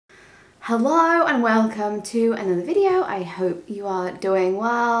Hello and welcome to another video. I hope you are doing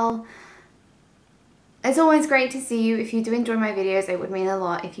well. It's always great to see you. If you do enjoy my videos, it would mean a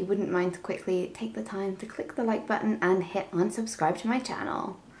lot if you wouldn't mind to quickly take the time to click the like button and hit unsubscribe to my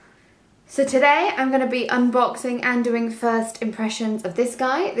channel. So today I'm going to be unboxing and doing first impressions of this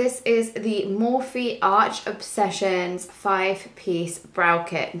guy. This is the Morphe Arch Obsessions 5-piece brow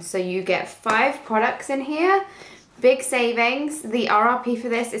kit. So you get 5 products in here. Big savings. The RRP for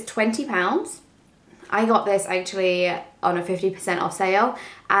this is £20. I got this actually on a 50% off sale,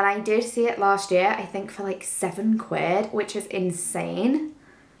 and I did see it last year, I think for like £7, which is insane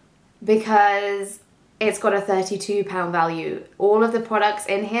because it's got a £32 value. All of the products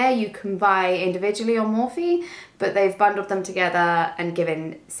in here you can buy individually on Morphe, but they've bundled them together and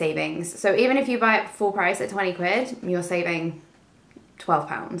given savings. So even if you buy it full price at £20, you're saving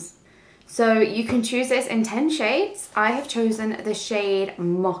 £12. So you can choose this in 10 shades. I have chosen the shade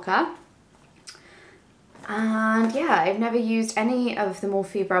Mocha. And yeah, I've never used any of the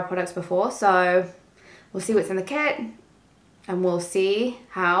Morphe brow products before, so we'll see what's in the kit and we'll see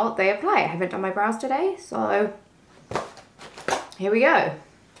how they apply. I haven't done my brows today, so here we go.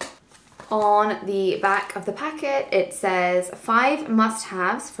 On the back of the packet, it says 5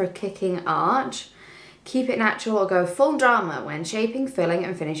 must-haves for kicking arch. Keep it natural or go full drama when shaping, filling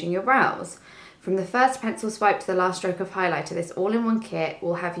and finishing your brows. From the first pencil swipe to the last stroke of highlighter, this all-in-one kit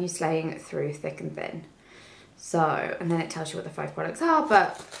will have you slaying through thick and thin. So, and then it tells you what the 5 products are,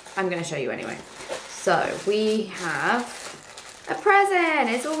 but I'm going to show you anyway. So we have a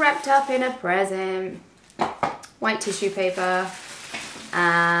present. It's all wrapped up in a present. White tissue paper.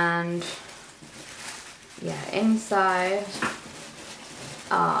 And yeah, inside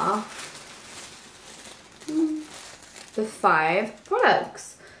are the 5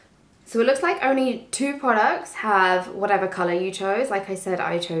 products. So it looks like only 2 products have whatever color you chose. Like I said,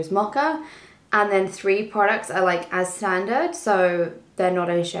 I chose Mocha, and then 3 products are like as standard, so they're not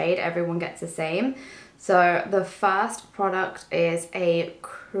a shade, everyone gets the same. So the first product is a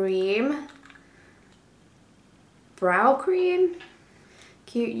cream, brow cream.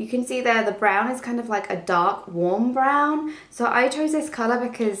 Cute. You can see there the brown is kind of like a dark warm brown. So I chose this color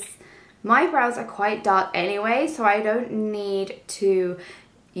because my brows are quite dark anyway, so I don't need to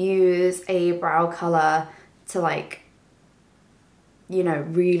use a brow color to like, you know,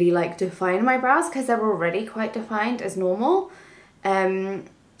 really like define my brows because they're already quite defined as normal.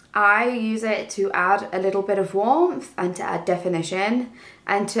 I use it to add a little bit of warmth and to add definition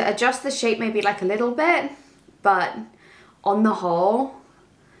and to adjust the shape maybe like a little bit, but on the whole,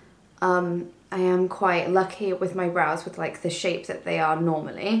 I am quite lucky with my brows with like the shape that they are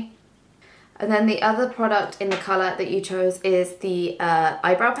normally. And then the other product in the colour that you chose is the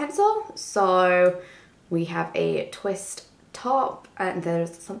eyebrow pencil. So we have a twist top and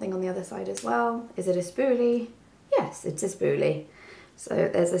there's something on the other side as well. Is it a spoolie? Yes, it's a spoolie. So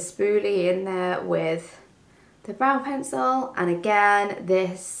there's a spoolie in there with the brow pencil, and again,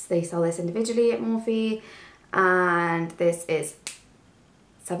 they sell this individually at Morphe, and this is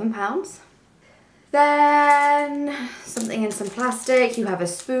 £7. Then something in some plastic, you have a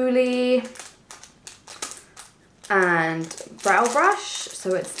spoolie and brow brush,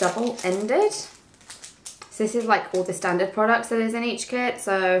 so it's double-ended. So this is like all the standard products that is in each kit,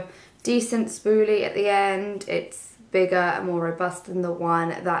 so decent spoolie at the end. It's bigger and more robust than the one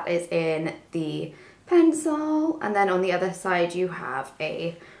that is in the pencil. And then on the other side you have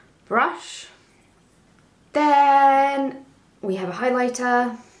a brush. Then we have a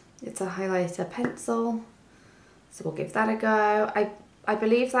highlighter. It's a highlighter pencil, so we'll give that a go. I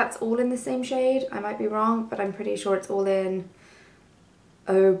believe that's all in the same shade. I might be wrong, but I'm pretty sure it's all in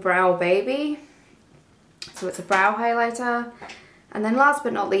Oh Brow Baby. So it's a brow highlighter. And then last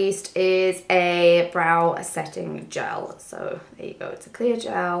but not least is a brow setting gel. So there you go, it's a clear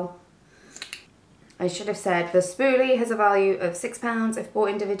gel. I should have said the spoolie has a value of £6 if bought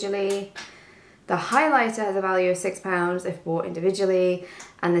individually. The highlighter has a value of £6 if bought individually.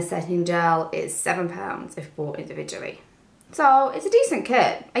 And the setting gel is £7 if bought individually. So it's a decent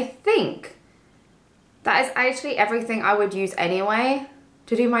kit. I think that is actually everything I would use anyway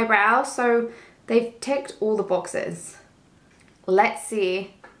to do my brows. So they've ticked all the boxes. Let's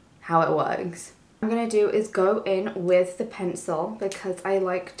see how it works. What I'm going to do is go in with the pencil because I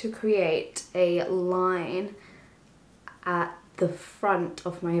like to create a line at the front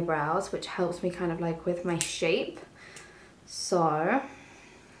of my brows, which helps me kind of like with my shape. So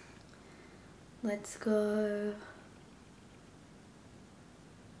let's go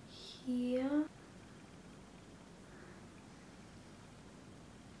here.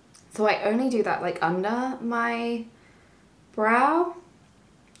 So I only do that like under my brow,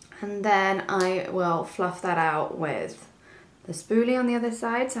 And then I will fluff that out with the spoolie on the other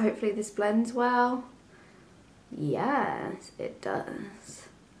side, so hopefully this blends well. Yes, it does.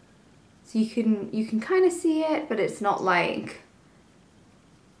 So you can kind of see it, but it's not like,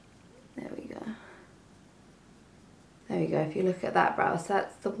 there we go. There we go, if you look at that brow, so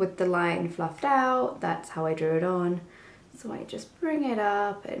that's with the line fluffed out, that's how I drew it on. So I just bring it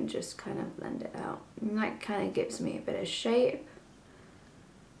up and just kind of blend it out. And that kind of gives me a bit of shape.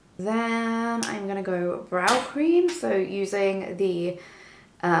 Then I'm gonna go brow cream, so using the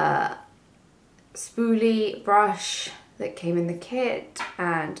spoolie brush that came in the kit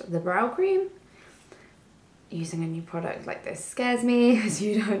and the brow cream. Using a new product like this scares me because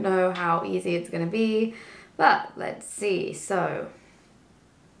you don't know how easy it's gonna be, but let's see. So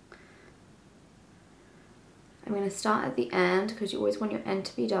I'm gonna start at the end because you always want your end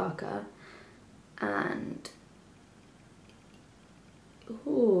to be darker, and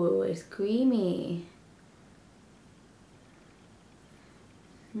ooh, it's creamy.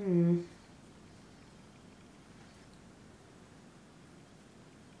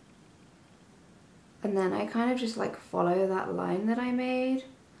 And then I kind of just like follow that line that I made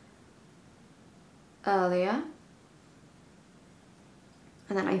earlier.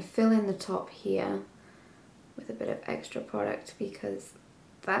 And then I fill in the top here with a bit of extra product because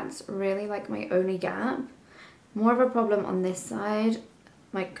that's really like my only gap. More of a problem on this side,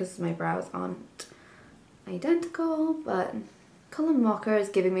 because my brows aren't identical, but Colour Mocha is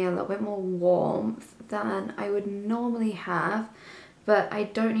giving me a little bit more warmth than I would normally have. But I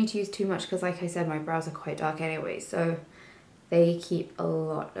don't need to use too much because, like I said, my brows are quite dark anyway, so they keep a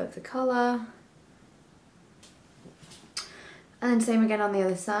lot of the colour. And then same again on the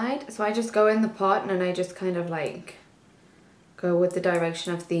other side. So I just go in the pot and I just kind of like go with the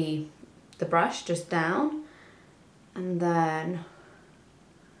direction of the brush, just down. And then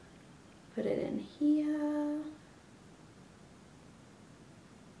put it in here.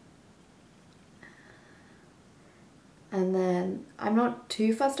 And then I'm not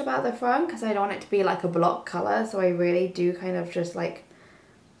too fussed about the front because I don't want it to be like a block colour, so I really do kind of just like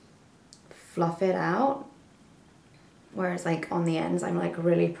fluff it out. Whereas like on the ends I'm like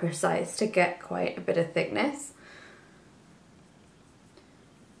really precise to get quite a bit of thickness.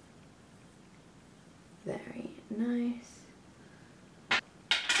 Very nice.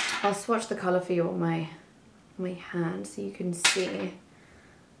 I'll swatch the colour for you on my hand so you can see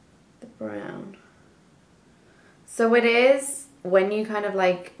the brown. So it is, when you kind of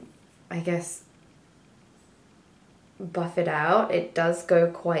like, I guess, buff it out, it does go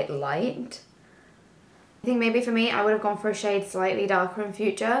quite light. I think maybe for me, I would have gone for a shade slightly darker in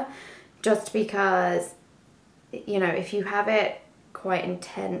future, just because, you know, if you have it quite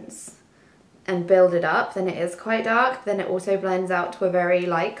intense and build it up, then it is quite dark, then it also blends out to a very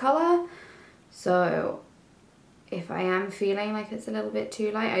light colour. So if I am feeling like it's a little bit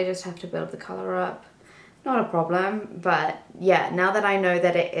too light, I just have to build the colour up. Not a problem, but yeah, now that I know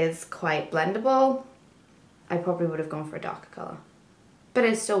that it is quite blendable, I probably would have gone for a darker colour. But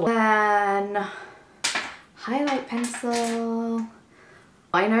it's still... Then, highlight pencil.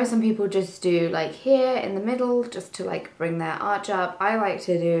 I know some people just do like here in the middle, just to like bring their arch up. I like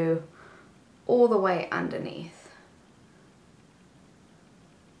to do all the way underneath.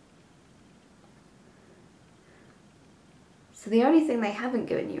 So the only thing they haven't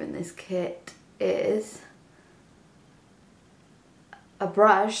given you in this kit is a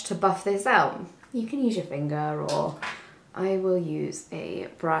brush to buff this out. You can use your finger, or I will use a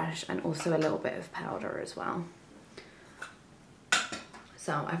brush and also a little bit of powder as well.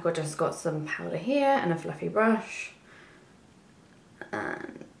 So I've just got some powder here and a fluffy brush,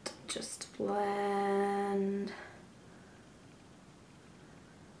 and just blend.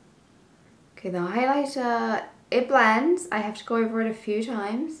 Okay, the highlighter, it blends. I have to go over it a few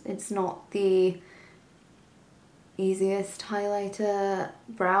times. It's not the easiest highlighter,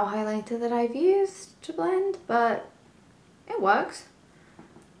 brow highlighter that I've used to blend, but it works.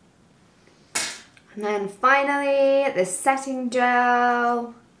 And then finally, the setting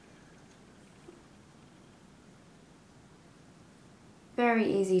gel.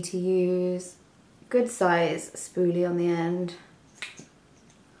 Very easy to use, good size spoolie on the end.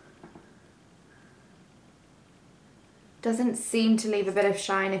 Doesn't seem to leave a bit of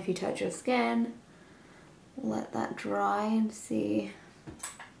shine if you touch your skin. Let that dry and see.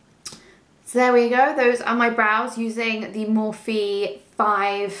 So there we go, those are my brows using the Morphe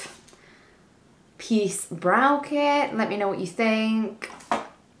 5-piece brow kit. Let me know what you think.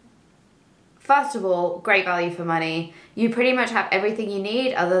 First of all, great value for money. You pretty much have everything you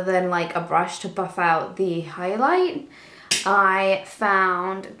need other than like a brush to buff out the highlight. I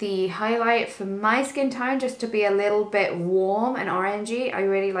found the highlight for my skin tone just to be a little bit warm and orangey. I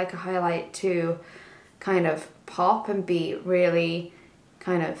really like a highlight to kind of pop and be really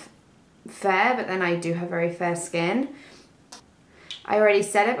kind of fair, but then I do have very fair skin. I already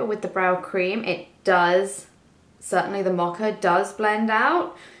said it, but with the brow cream, it does, certainly the mocha does blend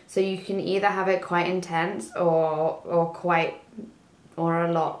out. So you can either have it quite intense or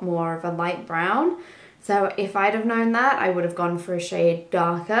a lot more of a light brown. So if I'd have known that, I would have gone for a shade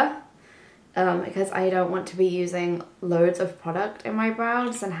darker because I don't want to be using loads of product in my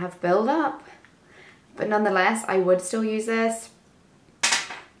brows and have build-up. But nonetheless, I would still use this.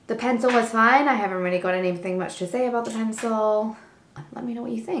 The pencil was fine. I haven't really got anything much to say about the pencil. Let me know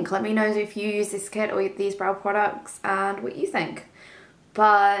what you think. Let me know if you use this kit or these brow products and what you think.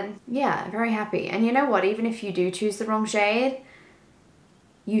 But yeah, very happy. And you know what? Even if you do choose the wrong shade,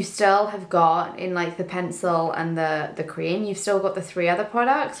 you still have got, in like the pencil and the cream, you've still got the 3 other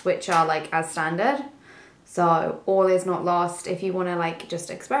products which are like as standard. So all is not lost. If you want to like just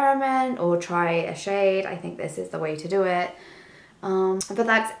experiment or try a shade, I think this is the way to do it. But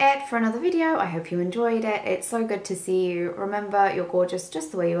that's it for another video. I hope you enjoyed it. It's so good to see you. Remember, you're gorgeous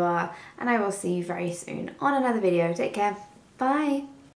just the way you are, and I will see you very soon on another video. Take care. Bye.